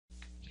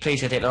Please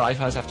take the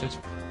lifehouse afterwards.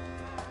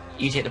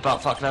 You take the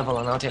butt fuck level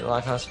and I'll take the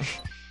lifehouse.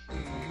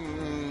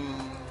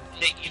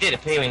 You did a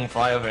P-wing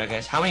flyover, I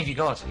guess. How many have you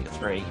got? You got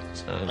 3.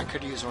 So... I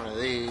could use one of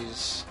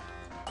these.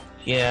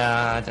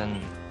 Yeah, I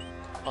don't...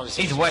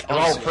 Either way, they're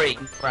all pretty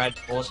rad,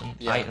 awesome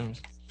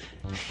items.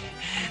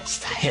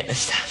 Hit the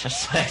staff, I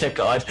swear to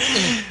God.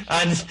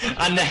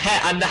 and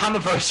the hammer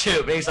bro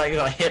suit makes like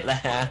Hitler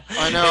hair.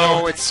 I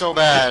know, it's so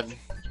bad.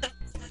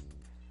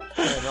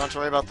 Hey, don't have to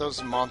worry about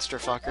those monster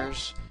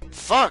fuckers.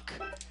 Fuck!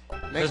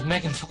 Those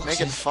Megan Foxes.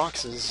 Megan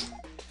Foxes.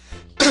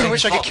 I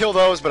wish I could kill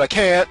those, but I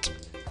can't.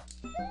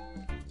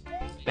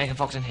 Megan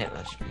Fox and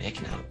Hitler just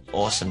making out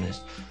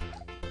awesomeness.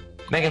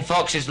 Megan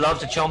Foxes love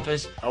the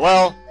chompers. Oh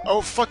well.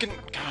 Oh fucking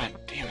God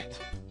damn it.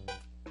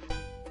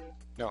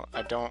 No,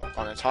 I don't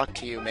want to talk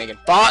to you, Megan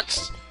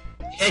Fox!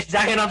 It's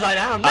hanging upside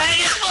down. Megan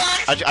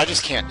Fox! I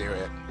just can't do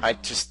it. I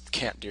just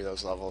can't do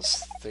those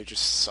levels. They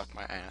just suck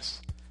my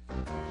ass.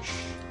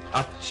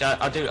 I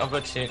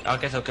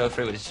guess I'll go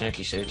through with the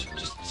Tanuki suit.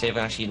 Just see if I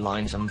actually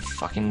line some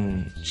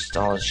fucking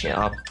stars shit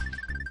up.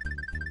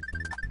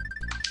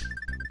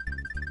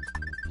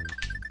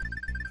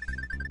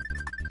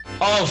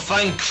 Oh,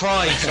 thank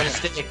Christ! On a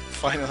stick.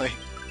 Finally.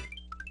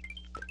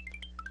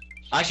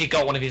 I actually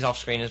got one of these off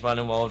screen as well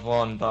in World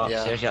 1, but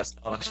seriously, that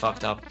still looks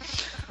fucked up.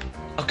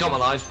 I've got my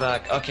lives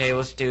back. Okay,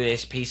 let's do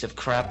this piece of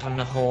crap on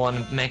the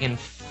horn, Megan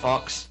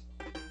Fox.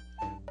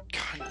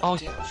 God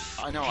damn.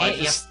 I know,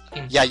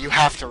 yeah, you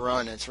have to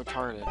run, it's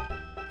retarded.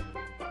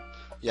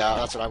 Yeah,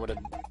 that's what I would've...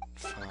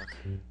 Fuck.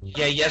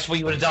 Yeah, yes, what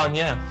you would've done,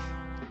 yeah.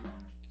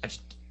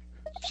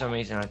 For some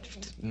reason, I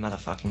just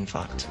motherfucking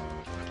fucked.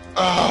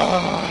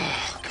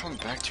 Come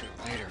back to it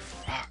later,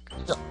 fuck.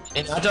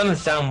 I don't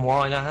understand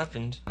why that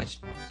happened. I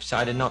just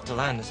decided not to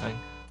land this thing.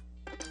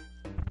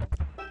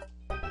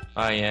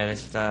 Oh yeah,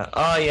 this is that.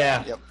 Oh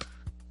yeah! Yep.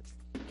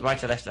 Right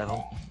to left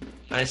level.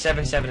 And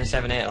 7, 7, and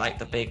 7, 8 are like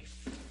the big...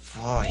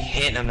 Oh, I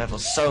hate them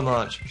levels so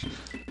much.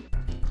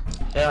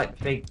 They're like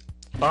big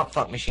butt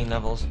fuck machine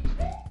levels.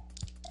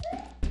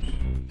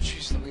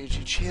 Jeez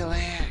Luigi,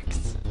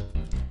 chillax.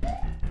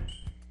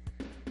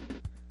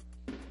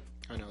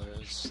 I know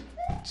there's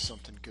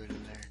something good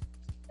in there.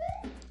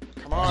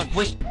 Come on!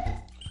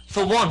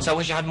 For once, I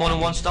wish I had more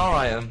than 1 star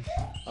item.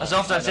 As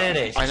often as I say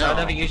this, I know. I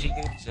never usually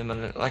use them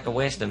and like I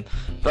waste them.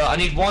 But I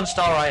need 1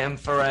 star item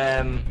for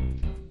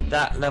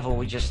that level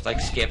we just like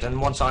skipped, and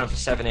 1 star item for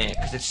 7, 8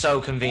 because it's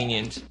so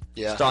convenient.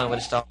 Yeah. Starting with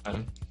a star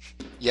item.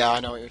 Yeah, I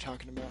know what you're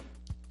talking about.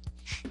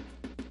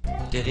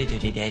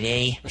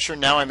 I'm sure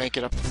now I make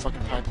it up the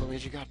fucking pipe,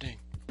 Luigi. God dang.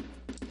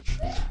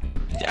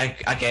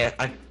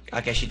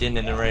 I guess you didn't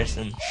in the race,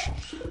 and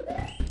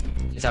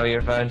is that what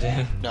you're referring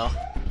to? No,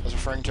 I was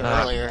referring to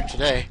earlier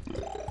today.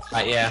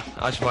 Yeah,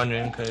 I was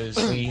wondering because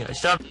we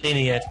still haven't seen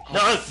it yet. Oh,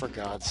 No, for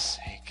God's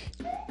sake.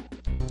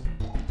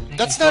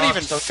 That's not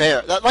even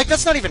fair.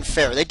 That's not even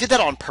fair. They did that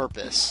on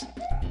purpose.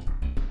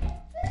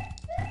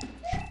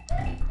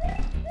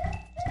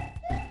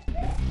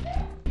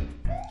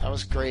 That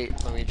was great,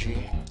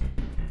 Luigi.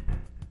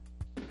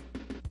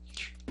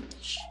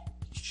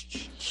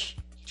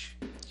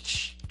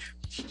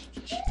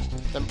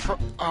 Then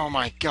oh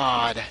my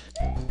God.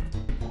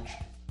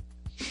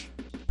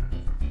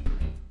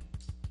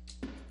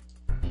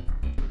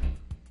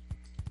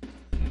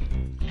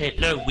 Hit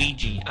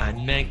Luigi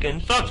and Megan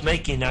Fox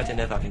making out in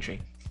their fucking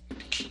tree.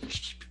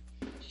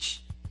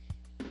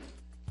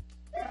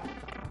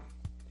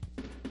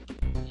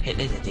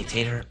 Hitler the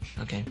dictator.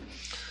 Okay.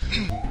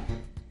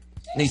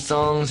 These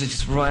songs are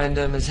just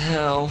random as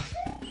hell.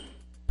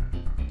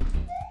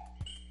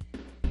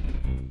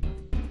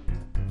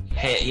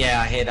 Yeah,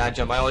 I hate that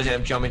jump. I always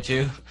end up jumping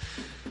too,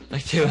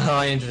 like too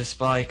high into the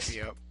spikes.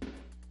 Yep.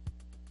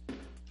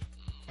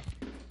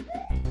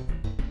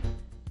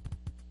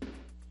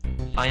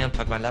 I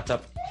unplugged my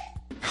laptop.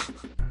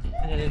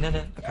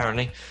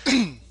 Apparently.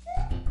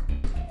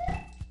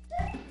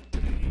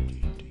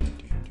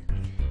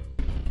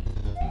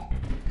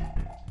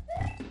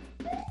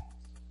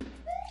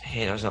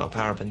 Hey, there's not a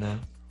power up in there.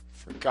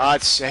 For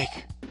God's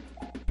sake.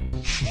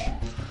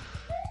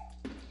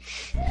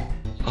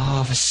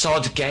 Oh, the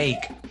sod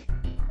cake.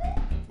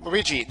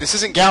 Luigi, this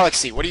isn't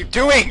Galaxy. What are you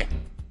doing?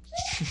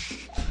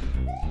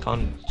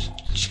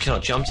 Just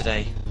cannot jump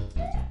today.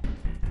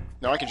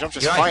 No, I can jump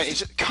just fine. It's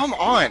just, come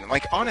on,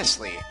 like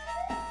honestly.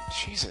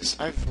 Jesus,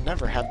 I've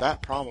never had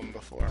that problem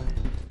before.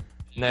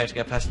 No, to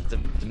get past the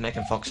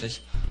Megan Foxes.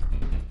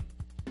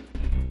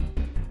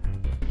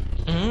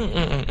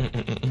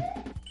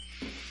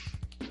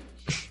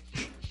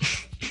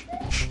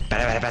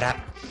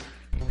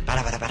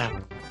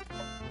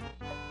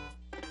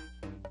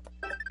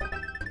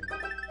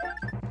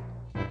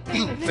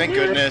 Thank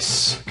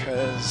goodness,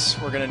 because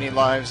we're gonna need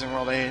lives in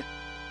World 8.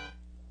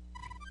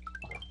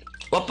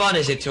 What button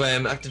is it to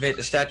activate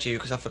the statue?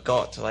 Because I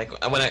forgot to like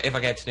if I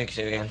get to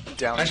Tanuki again.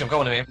 Down. Actually, I'm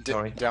going to him.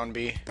 Sorry. Down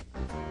B.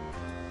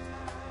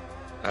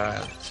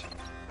 That.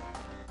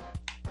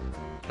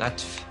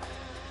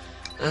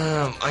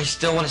 I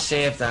still want to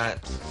save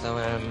that. So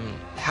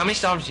how many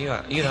stars do you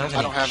have? You don't have any.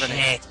 I don't have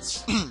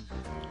any.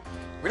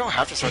 We don't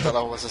have to start the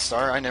level as a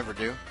star. I never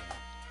do.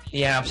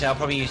 Yeah, I'll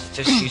probably just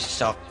use the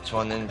start this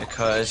one then,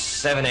 because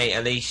 7, 8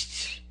 at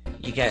least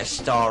you get a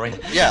star in.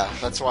 Yeah,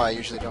 that's why I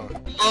usually don't.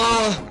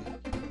 Oh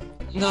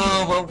no!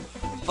 Well,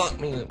 fuck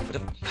me with a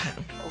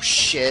pen. Oh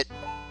shit!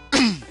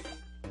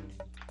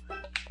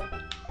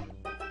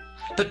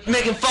 But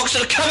Megan Fox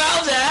should have come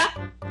out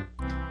there.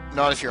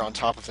 Not if you're on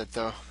top of it,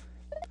 though.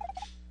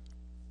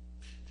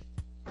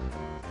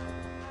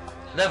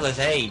 Level is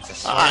 8.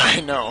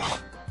 I know.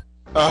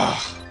 Ugh.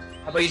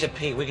 How about use a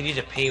P? We could use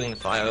a P-wing to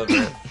fly over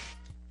it.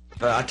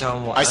 But I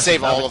don't want. I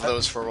save all of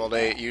those for World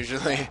 8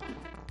 usually,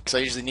 because I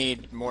usually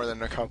need more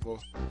than a couple.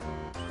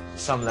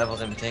 Some levels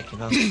in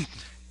particular.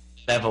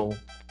 Level.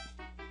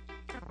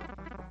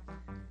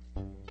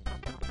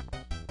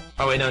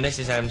 Oh wait, no, this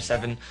is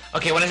 7.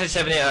 Okay, when I said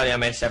 7 8 earlier, I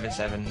meant 7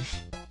 7.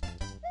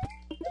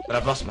 But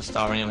I've lost my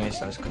star anyway,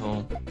 so it's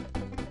cool.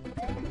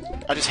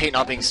 I just hate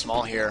not being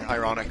small here,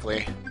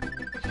 ironically.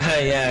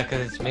 Yeah,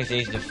 because it makes it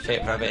easy to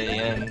fit for a bit at the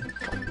end.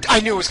 I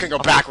knew it was gonna go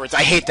backwards.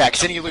 I hate that,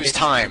 because then you lose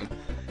time.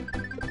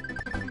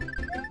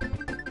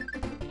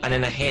 And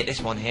then I hate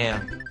this one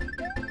here.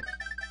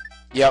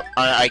 Yep,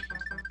 I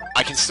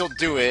can still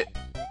do it.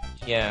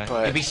 Yeah,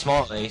 but it'd be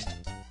small at least.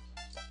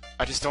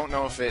 I just don't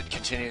know if it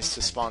continues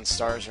to spawn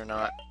stars or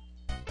not.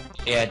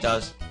 Yeah, it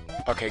does.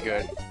 Okay,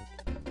 good.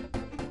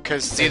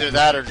 Because it's either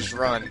that or just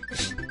run.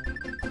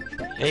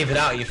 Either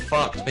that or you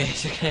fucked,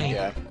 basically.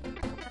 Yeah.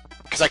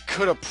 Because I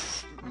could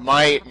have...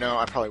 No,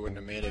 I probably wouldn't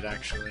have made it,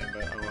 actually,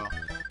 but oh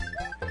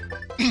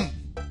well.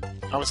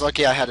 I was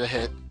lucky I had a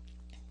hit.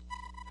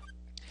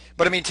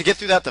 But, I mean, to get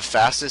through that the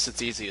fastest,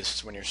 it's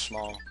easiest when you're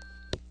small.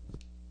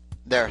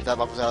 There, that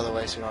level's out of the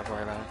way, so you don't have to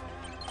worry about it.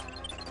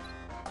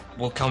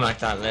 We'll come back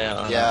to that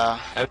later. Yeah,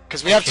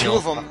 because we have two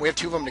of them. We have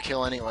 2 of them to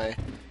kill anyway.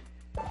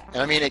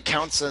 And I mean, it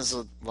counts as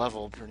a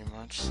level pretty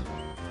much.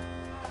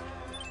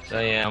 So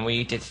yeah, and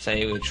we did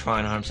say we would try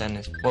and 100%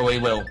 this. Well, we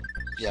will.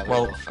 Yeah.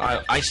 Well,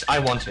 I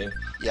want to.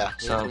 Yeah.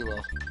 So we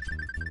will.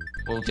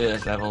 We'll do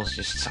those levels.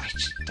 I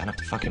just don't have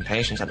the fucking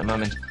patience at the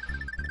moment.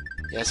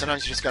 Yeah.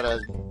 Sometimes you just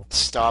gotta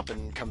stop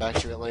and come back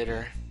to it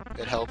later.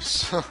 It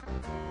helps.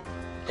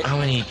 How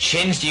many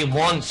chins do you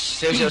want?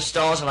 Seriously, those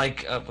stars are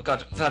like,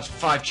 God, that's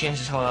 5 chins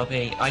this whole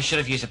LP. I should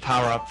have used a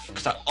power-up,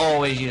 because I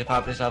always use a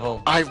power-up this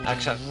level. I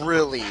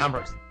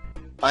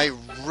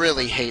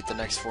really hate the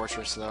next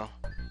fortress, though.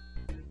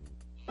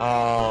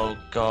 Oh,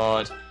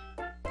 God.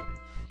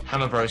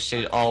 Hammer Bros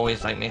suit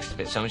always, like, makes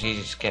it so much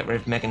easier to get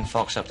rid of Megan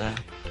Fox up there.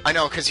 I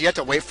know, because you have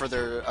to wait for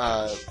their,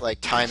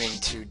 like, timing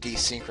to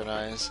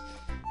desynchronize.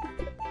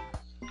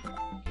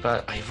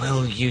 But I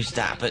will use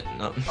that, but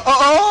not.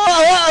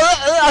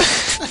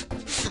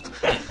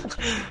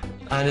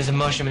 And there's a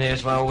mushroom in here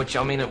as well, which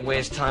I mean it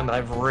wastes time, but I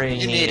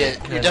really need it.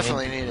 You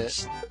definitely need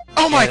it.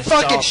 Oh my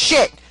fucking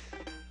shit!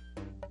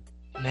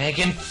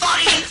 Megan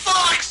fucking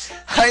Fox!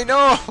 I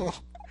know.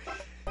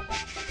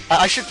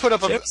 I should put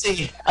up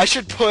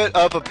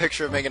a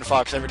picture of Megan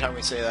Fox every time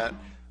we say that,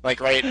 like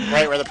right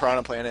where the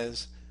piranha plant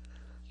is.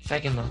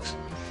 Megan Fox.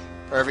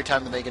 Or every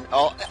time the Megan.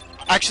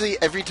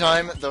 Actually, every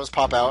time those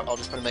pop out, I'll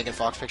just put a Megan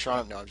Fox picture on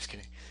it. No, I'm just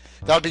kidding.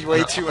 That would be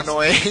way too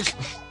annoying.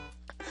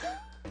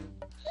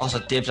 Also,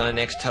 dibs on the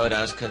next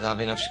Toadas, because I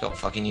mean, I've just got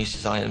fucking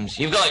useless items.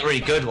 You've got like really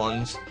good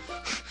ones.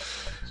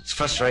 It's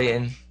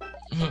frustrating.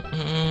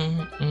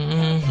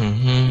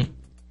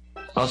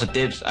 Also,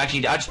 dibs.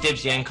 Actually, I just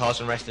dibs the end cards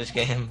and the rest of this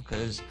game,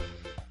 because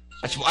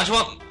I just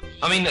want.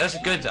 I mean,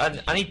 that's good.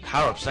 I need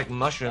power-ups like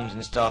mushrooms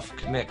and stuff.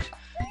 Could make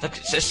like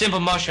a simple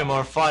mushroom or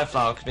a fire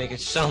flower could make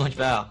it so much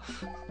better.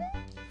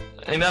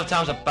 The amount of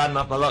times I've bad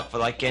enough my luck for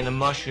like getting a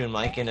mushroom,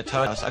 like in a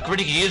Toadas. I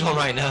really could use one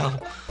right now.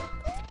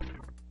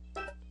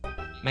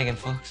 Megan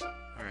Fox.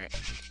 Alright.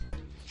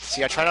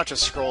 See, I try not to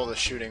scroll the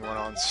shooting one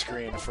on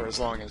screen for as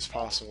long as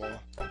possible.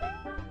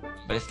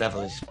 But this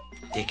level is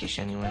dickish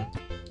anyway.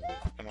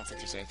 I don't think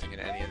there's anything in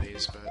any of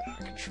these, but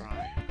I can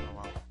try.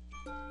 Oh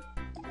well.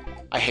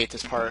 I hate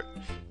this part.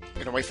 I'm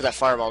gonna wait for that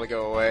fireball to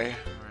go away.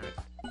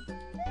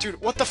 Alright. Dude,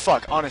 what the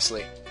fuck,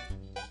 honestly?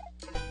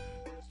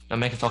 Now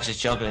Megan Fox is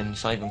juggling,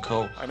 it's not even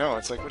cool. I know,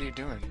 it's like, what are you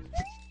doing?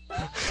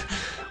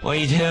 What are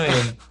you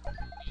doing?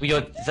 With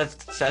your,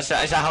 is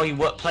that how you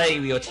play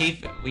with your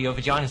teeth, with your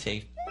vagina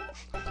teeth?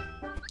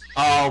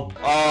 Oh,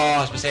 I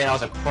was gonna say that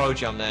was a pro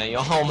jump there. You're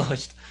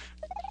almost.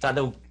 That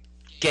little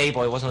gay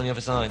boy wasn't on the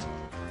other side.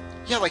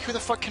 Yeah, like who the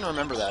fuck can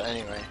remember that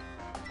anyway?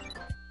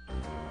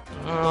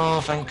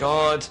 Oh, thank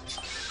God.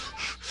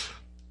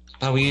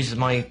 I will use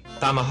my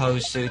Bama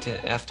hose suit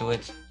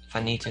afterwards if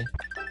I need to.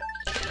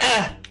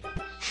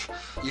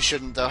 You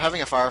shouldn't though.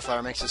 Having a fire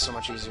flower makes it so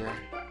much easier.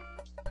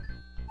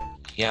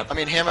 Yeah. I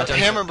mean,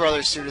 Hammer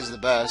Brothers suit is the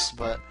best,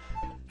 but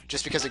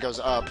just because it goes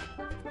up.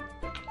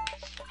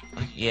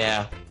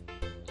 Yeah.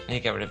 I need to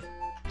get rid of.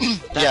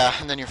 Yeah,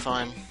 and then you're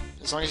fine.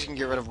 As long as you can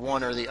get rid of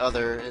one or the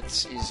other,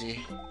 it's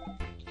easy.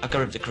 I got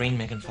rid of the green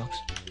Megan Fox.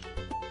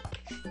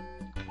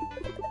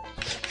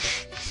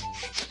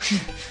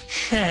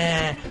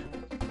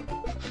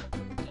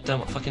 Don't know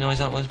what fucking noise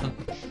that was, but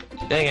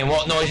then again,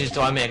 what noises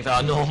do I make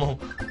that are normal?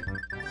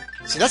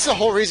 See, that's the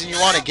whole reason you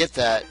want to get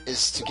that,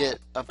 is to get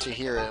up to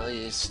here at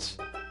least.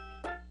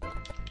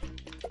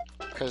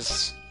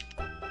 Because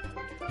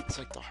it's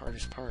like the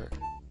hardest part.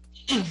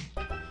 I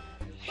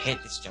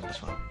hate this jump as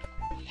well.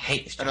 I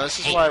hate this jump. I know, this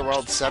is why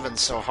World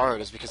 7's so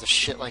hard, is because of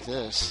shit like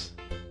this.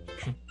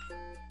 You're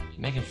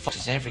making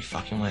foxes every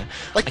fucking way.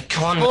 Like,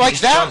 come on, well, like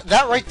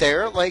that right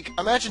there, like,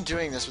 imagine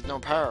doing this with no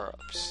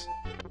power-ups.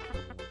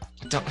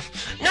 No,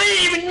 you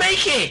didn't even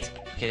make it!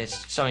 Okay, there's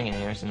something in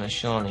here, isn't there?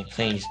 Surely,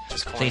 please.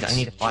 Just coins. Please, I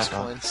need a Just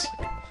fire. coins.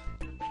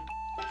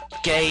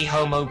 Gay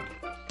homo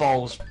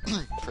balls.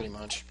 Pretty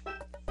much.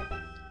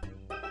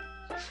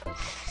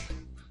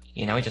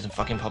 You know, he doesn't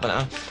fucking pop it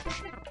out.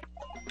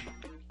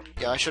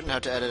 Yeah, I shouldn't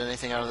have to edit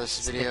anything out of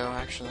this video,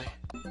 actually.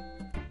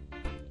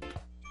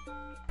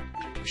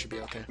 We should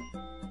be okay.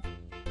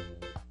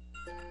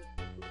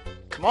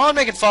 Come on,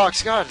 Megan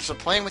Fox! God, stop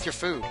playing with your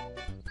food.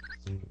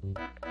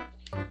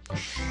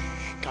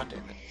 God damn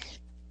it.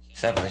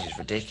 Seven is just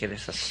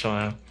ridiculous, I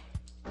swear.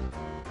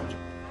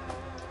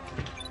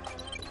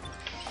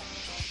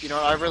 You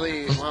know, I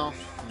really, well,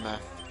 meh.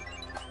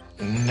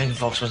 Megan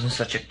Fox wasn't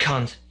such a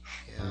cunt.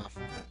 Yeah.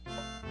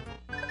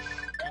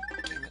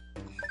 God damn it.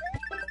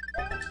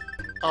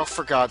 Oh,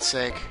 for God's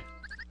sake.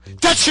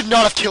 That should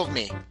not have killed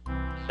me!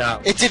 No.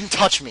 It didn't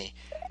touch me!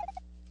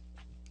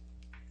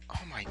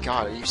 Oh my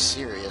god, are you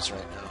serious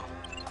right now?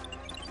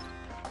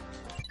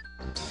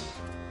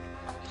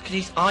 Look at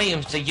these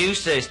items, they're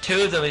useless.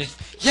 Two of them is...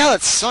 Yeah,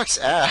 that sucks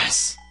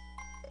ass.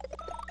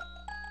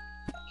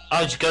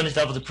 I was just going to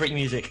start with the prick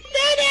music.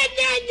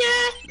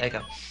 There you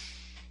go.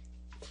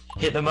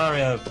 Hit the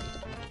Mario.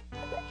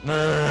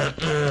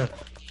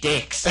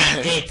 Dicks.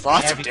 Dicks.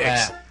 Lots everywhere. of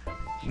dicks.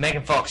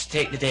 Megan Fox,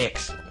 take the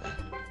dicks.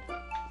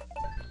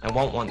 I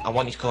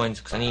want these coins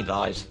because I need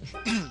lives.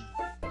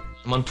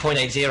 I'm on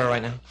 0.80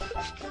 right now.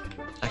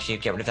 Actually,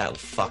 get rid of that little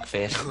fuck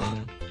face.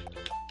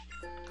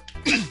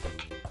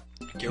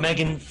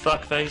 Megan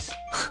fuckface.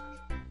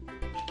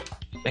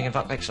 Megan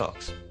fuckface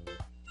socks.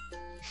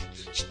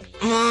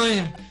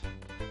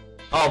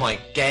 Oh my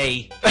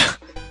gay.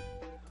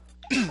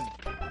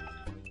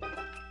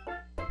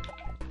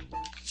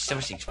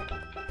 Seriously.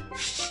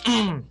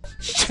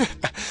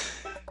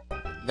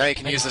 Now you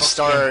can use the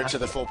star to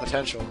the full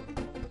potential.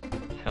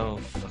 Oh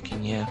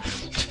fucking yeah.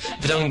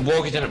 If I don't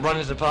walk it and run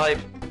into the pipe.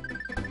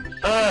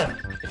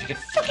 If you could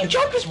fucking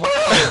jump as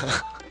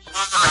well!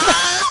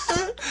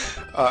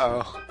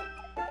 Uh-oh.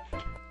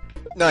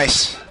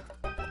 Nice.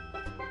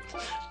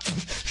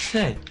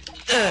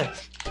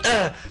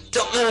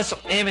 Don't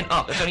stop aiming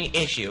up. That's the only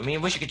issue. I mean,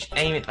 I wish you could just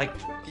aim it like.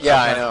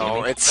 Yeah, I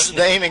know. It's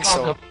the aiming's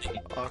so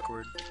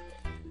awkward.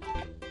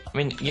 I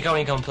mean, you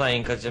can't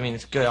complain because I mean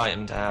it's a good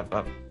item to have,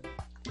 but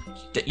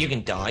you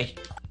can die.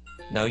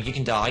 No, you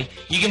can die.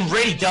 You can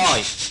really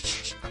die.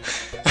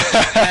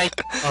 Okay.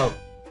 Oh.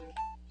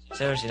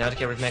 Seriously, now to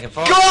get rid of Megan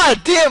Fox.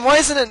 God damn! Why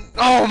isn't it?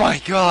 Oh my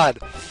god!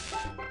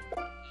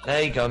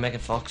 There you go, Megan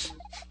Fox.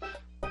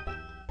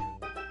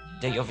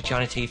 Take your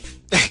vagina teeth.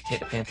 Take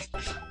the pin.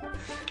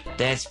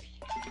 There's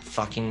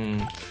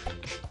fucking.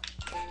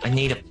 I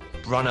need a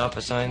run up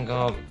or something.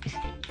 Oh,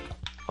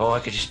 I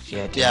could just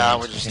yeah,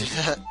 we'll just do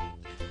that.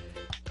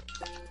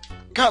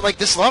 God, like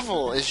this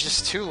level is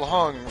just too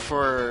long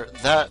for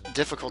that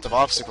difficult of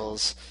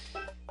obstacles.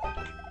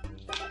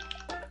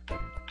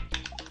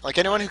 Like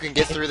anyone who can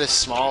get through this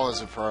small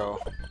is a pro.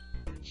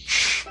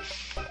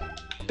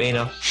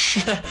 Bino.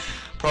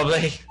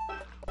 Probably.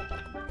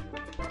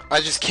 I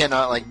just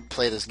cannot like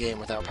play this game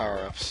without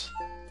power-ups.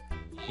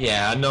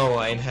 Yeah, no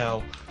way in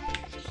hell.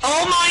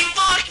 Oh my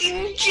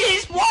fucking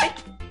jizz,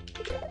 what?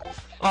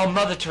 Oh,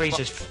 Mother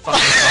Teresa's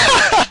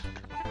fucking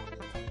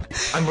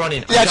I'm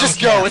running. Yeah,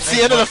 just go. It's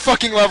the end of the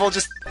fucking level.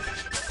 Just.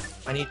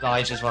 I need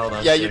lives as well,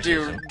 though. Yeah, you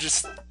do.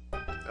 Just.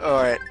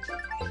 Alright.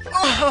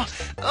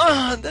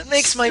 Oh, that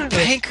makes my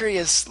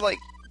pancreas, like,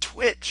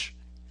 twitch.